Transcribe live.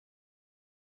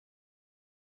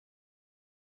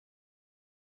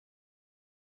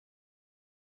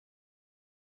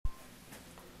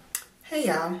Hey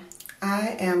y'all,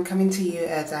 I am coming to you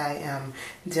as I am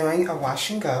doing a wash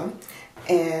and go,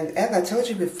 and as I told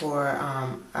you before,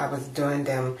 I was doing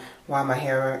them while my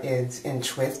hair is in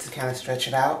twist to kind of stretch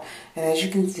it out, and as you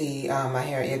can see, my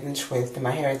hair is in twist and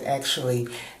my hair is actually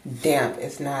damp.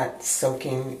 It's not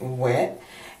soaking wet,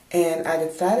 and I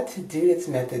decided to do this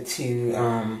method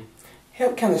to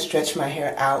help kind of stretch my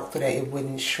hair out so that it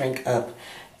wouldn't shrink up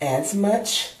as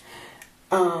much.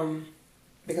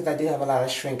 Because I do have a lot of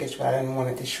shrinkage, but I didn't want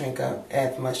it to shrink up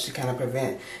as much to kind of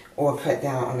prevent or cut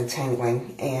down on the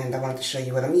tangling. And I wanted to show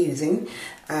you what I'm using.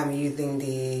 I'm using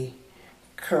the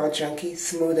Curl Junkie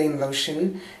Smoothing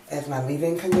Lotion as my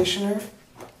leave-in conditioner.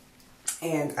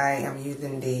 And I am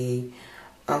using the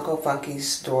Uncle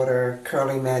Funky's Daughter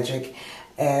Curly Magic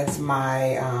as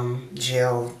my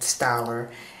gel styler.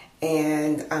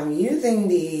 And I'm using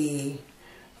the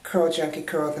Curl Junkie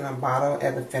Curls in a Bottle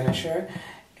as a finisher.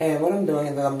 And what I'm doing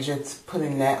is I'm just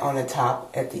putting that on the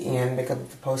top at the end because it's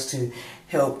supposed to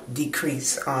help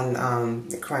decrease on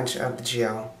the crunch of the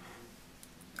gel.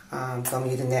 So I'm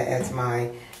using that as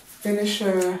my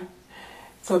finisher.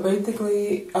 So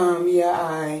basically, yeah,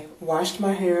 I washed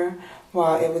my hair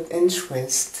while it was in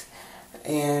twist.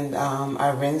 And I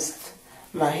rinsed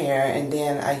my hair, and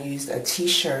then I used a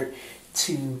t-shirt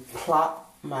to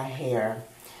plop my hair.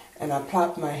 And I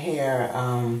plopped my hair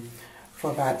for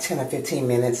about 10 or 15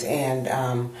 minutes, and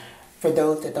for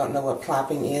those that don't know what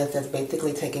plopping is, that's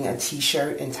basically taking a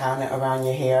t-shirt and tying it around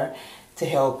your hair to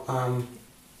help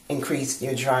increase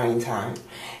your drying time.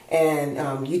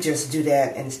 And you just do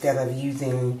that instead of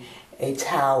using a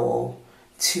towel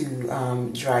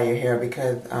to dry your hair,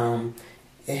 because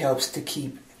it helps to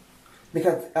keep,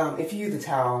 because if you use a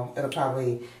towel, it'll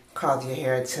probably cause your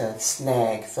hair to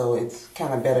snag, so it's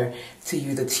kind of better to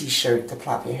use a t-shirt to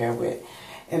plop your hair with.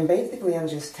 And basically, I'm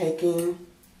just taking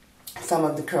some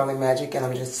of the Curly Magic and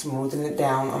I'm just smoothing it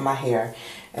down on my hair.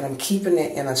 And I'm keeping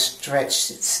it in a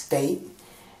stretched state.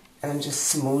 And I'm just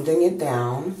smoothing it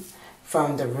down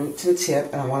from the root to the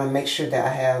tip. And I want to make sure that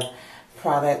I have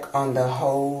product on the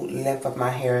whole length of my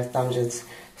hair. So I'm just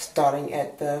starting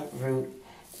at the root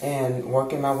and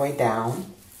working my way down.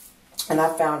 And I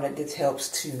found that this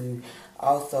helps to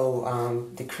also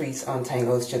decrease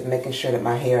untangles, just making sure that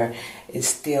my hair is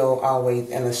still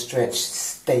always in a stretched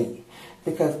state.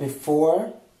 Because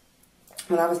before,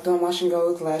 when I was doing wash and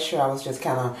goes last year, I was just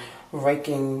kind of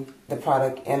raking the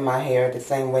product in my hair the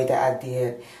same way that I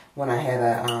did when I had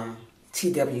a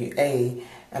TWA.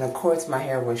 And of course my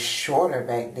hair was shorter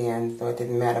back then, so it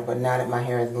didn't matter. But now that my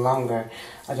hair is longer,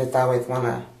 I just always want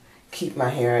to keep my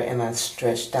hair in a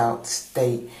stretched out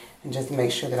state and just make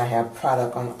sure that I have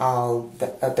product on all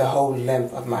the whole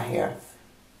length of my hair.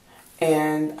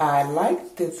 And I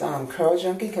like this Curl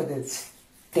Junkie because it's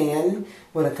thin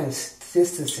with a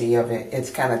consistency of it.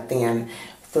 It's kind of thin,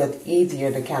 so it's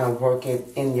easier to kind of work it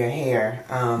in your hair.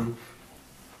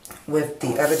 With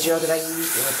the other gel that I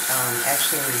used, it was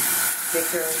actually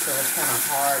thicker, so it's kind of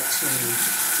hard to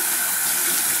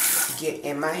get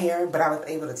in my hair, but I was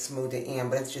able to smooth it in.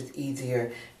 But it's just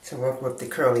easier to work with the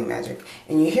Curly Magic.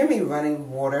 And you hear me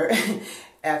running water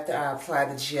after I apply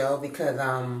the gel, because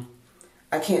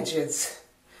I can't just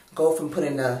go from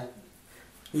putting the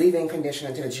leave-in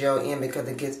conditioner to the gel in, because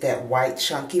it gets that white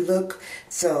chunky look.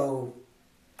 So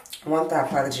once I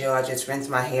apply the gel, I just rinse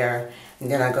my hair, and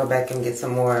then I go back and get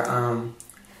some more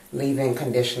leave-in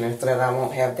conditioner so that I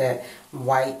won't have that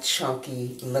white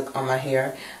chunky look on my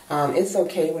hair. It's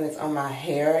okay when it's on my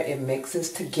hair, it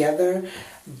mixes together,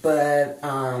 but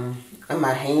on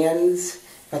my hands,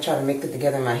 if I try to mix it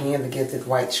together in my hands, it gives this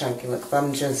white chunky look. So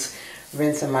I'm just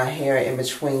rinsing my hair in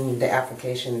between the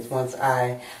applications. Once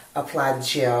I apply the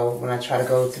gel, when I try to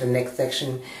go to the next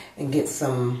section and get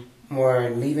some more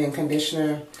leave-in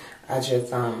conditioner, I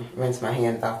just rinse my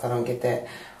hands off so I don't get that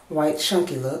white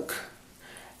chunky look.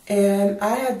 And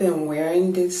I have been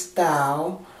wearing this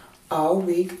style all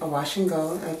week, a wash and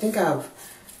go. I think I've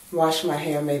washed my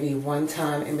hair maybe one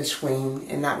time in between,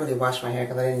 and not really washed my hair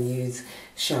because I didn't use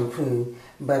shampoo,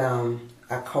 but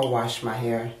I co-washed my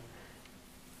hair.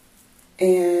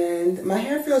 And my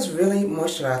hair feels really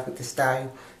moisturized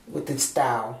with the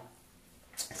style.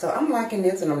 So I'm liking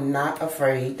this, and I'm not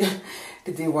afraid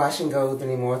to do wash and goes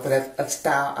anymore. So that's a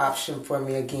style option for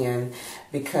me again,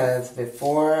 because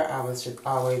before I was just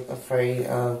always afraid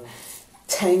of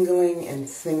tangling and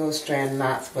single strand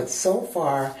knots. But so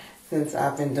far, since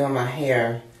I've been doing my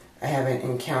hair, I haven't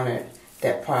encountered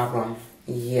that problem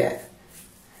yet.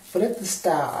 But it's a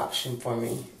style option for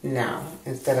me now,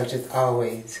 instead of just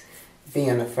always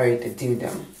being afraid to do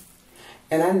them.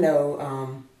 And I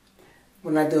know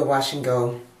when I do a wash and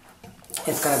go,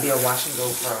 it's going to be a wash and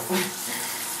go pro.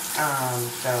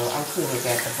 So I'm cool with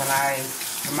that, because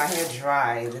when my hair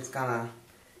dries, it's gonna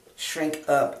shrink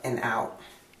up and out.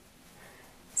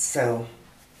 So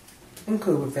I'm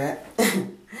cool with that.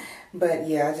 But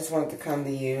yeah, I just wanted to come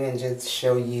to you and just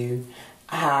show you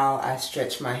how I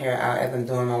stretch my hair out as I'm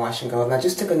doing my wash and go. And I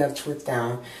just took another twist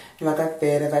down. And like I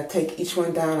said, as I take each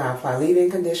one down, I apply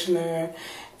leave-in conditioner,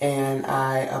 and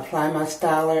I apply my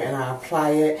styler, and I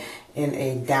apply it in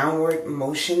a downward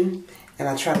motion. And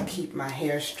I try to keep my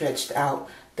hair stretched out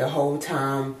the whole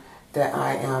time that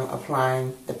I am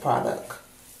applying the product.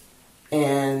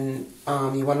 And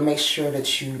you want to make sure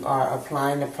that you are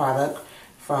applying the product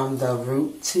from the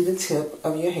root to the tip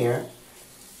of your hair,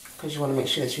 because you want to make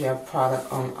sure that you have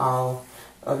product on all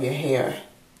of your hair,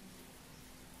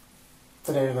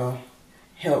 so that it'll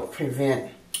help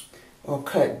prevent or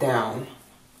cut down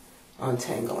on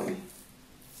tangling.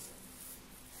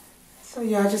 So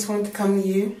yeah, I just wanted to come to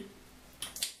you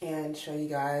and show you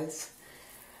guys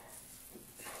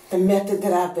the method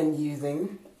that I've been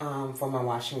using for my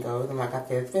wash and goes. And like I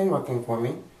said, it's been working for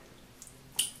me.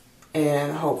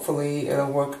 And hopefully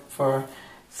it'll work for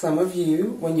some of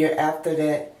you when you're after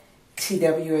that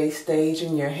TWA stage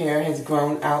and your hair has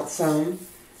grown out some,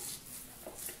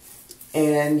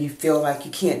 and you feel like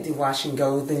you can't do wash and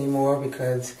goes anymore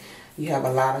because you have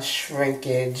a lot of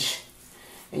shrinkage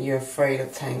and you're afraid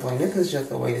of tangling. This is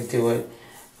just a way to do it.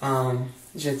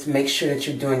 Just make sure that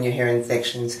you're doing your hair in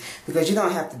sections, because you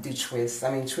don't have to do twists.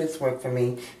 I mean, twists work for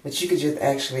me, but you could just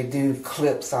actually do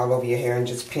clips all over your hair and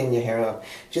just pin your hair up.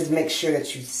 Just make sure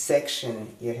that you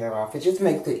section your hair off. It just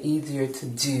makes it easier to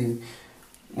do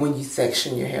when you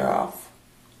section your hair off.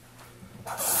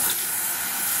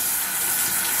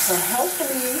 So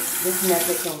hopefully this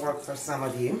method can work for some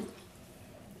of you.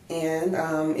 And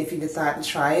if you decide to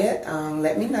try it,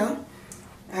 let me know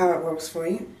how it works for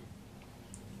you.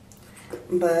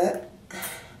 But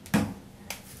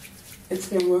it's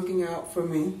been working out for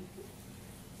me.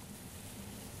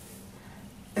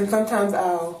 And sometimes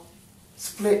I'll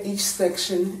split each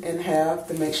section in half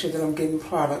to make sure that I'm getting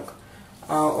product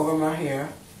all over my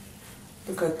hair,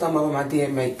 because some of them I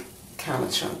did make kind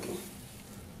of chunky.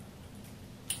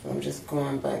 So I'm just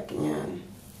going back in.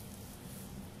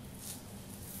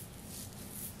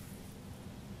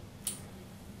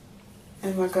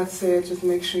 And like I said, just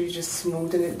make sure you're just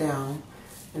smoothing it down,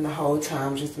 and the whole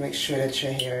time just make sure that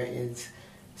your hair is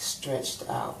stretched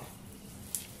out.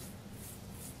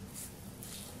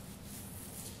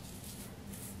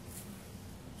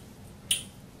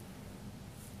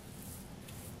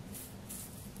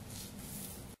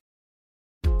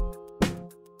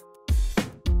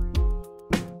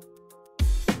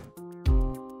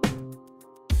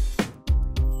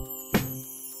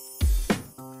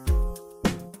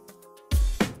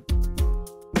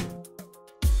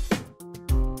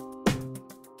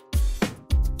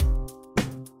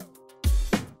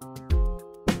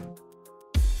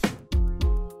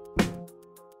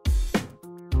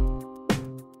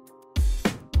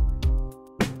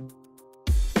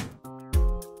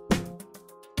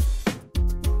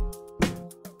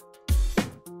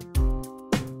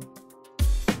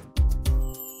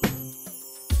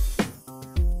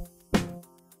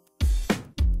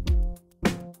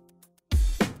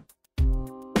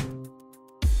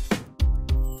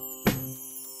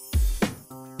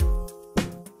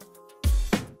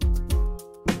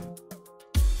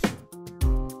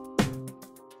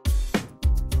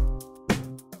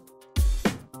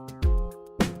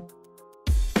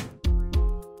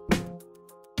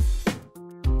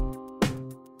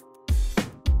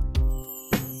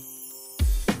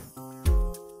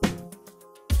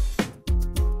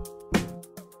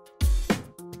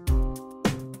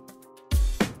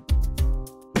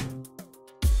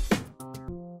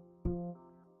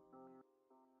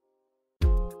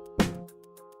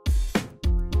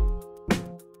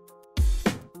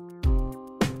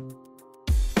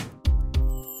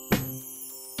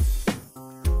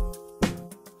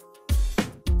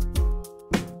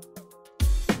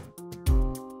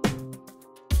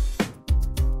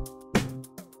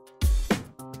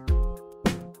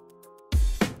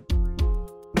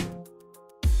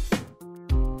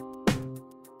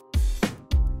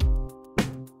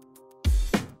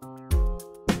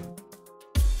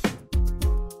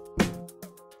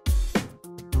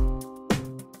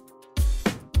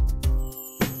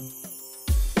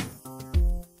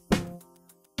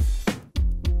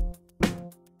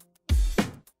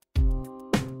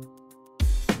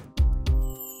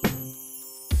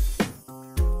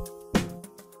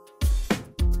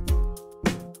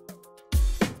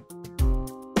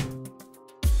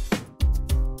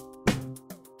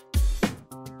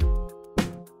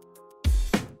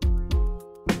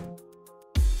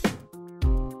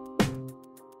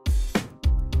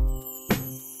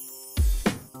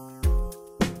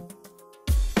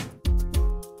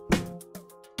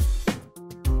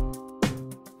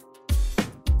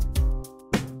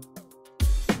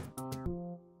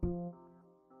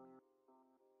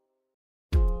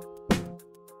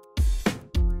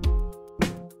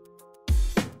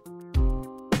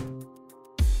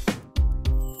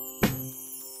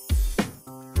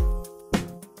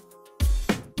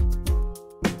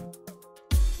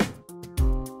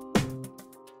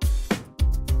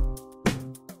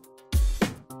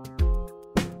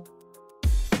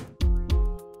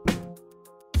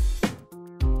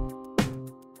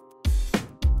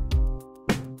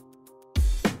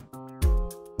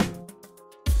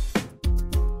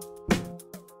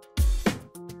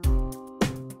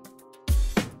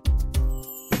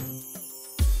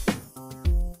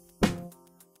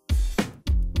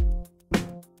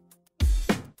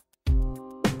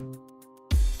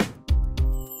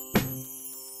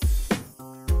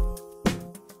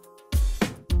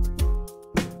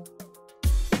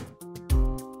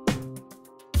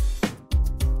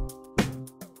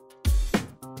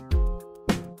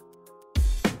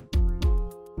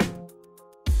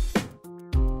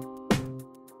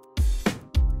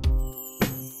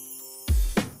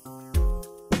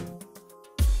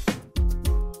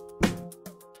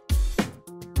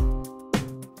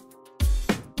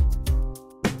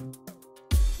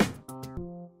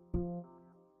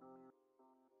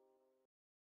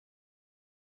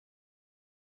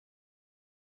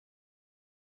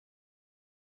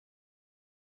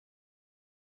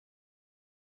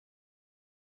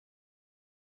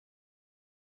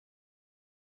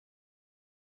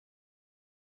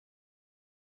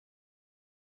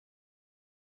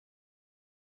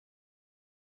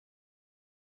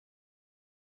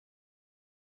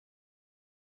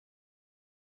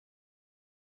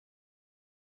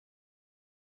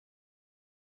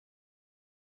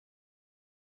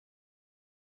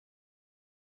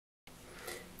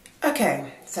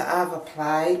 Okay, so I've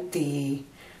applied the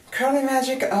Curly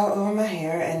Magic all over my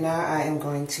hair, and now I am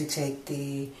going to take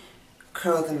the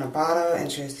curls in the bottle and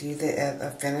just use it as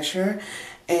a finisher.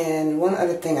 And one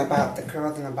other thing about the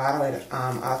curls in the bottle, it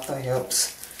also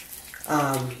helps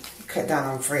cut down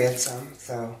on frizz some.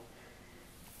 So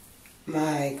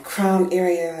my crown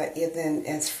area isn't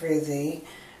as frizzy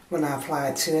when I apply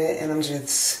it to it, and I'm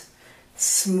just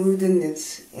smoothing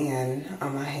this in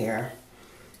on my hair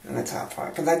on the top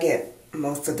part, because I get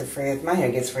most of the frizz. My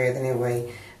hair gets frizz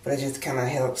anyway, but it just kind of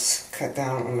helps cut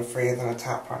down on the frizz on the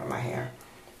top part of my hair.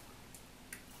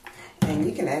 And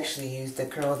you can actually use the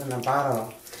curls in the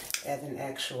bottle as an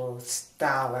actual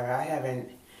styler. I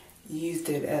haven't used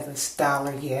it as a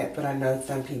styler yet, but I know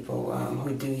some people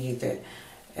who do use it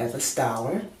as a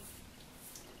styler.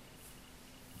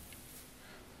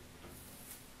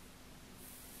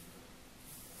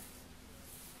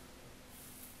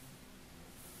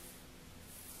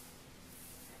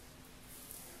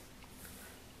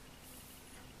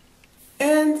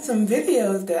 And some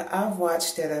videos that I've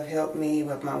watched that have helped me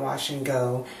with my wash and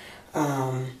go.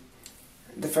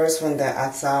 The first one that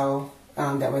I saw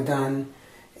that were done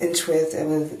in Twist, it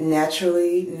was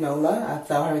Naturally Nola. I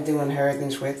saw her doing hers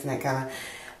in Twist, and that kind of,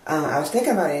 I was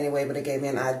thinking about it anyway, but it gave me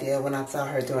an idea when I saw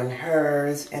her doing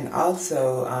hers, and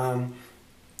also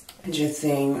just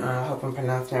seeing, I hope I'm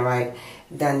pronouncing it right,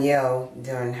 Danielle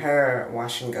doing her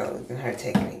wash and goes and her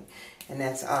technique. And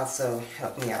that's also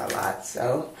helped me out a lot.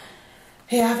 So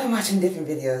yeah, I've been watching different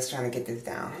videos trying to get this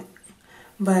down.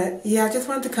 But yeah, I just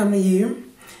wanted to come to you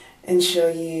and show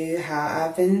you how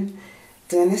I've been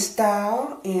doing this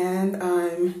style, and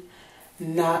I'm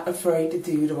not afraid to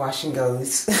do the wash and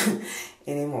goes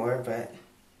anymore. But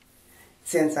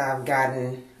since I've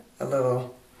gotten a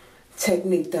little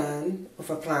technique done with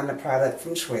applying the product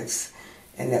from Twist,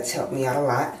 and that's helped me out a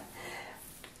lot.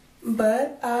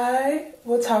 But I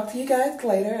will talk to you guys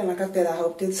later, and like I said, I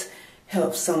hope this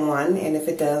helps someone, and if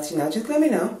it does, just let me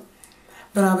know.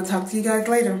 But I will talk to you guys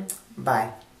later.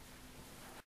 Bye.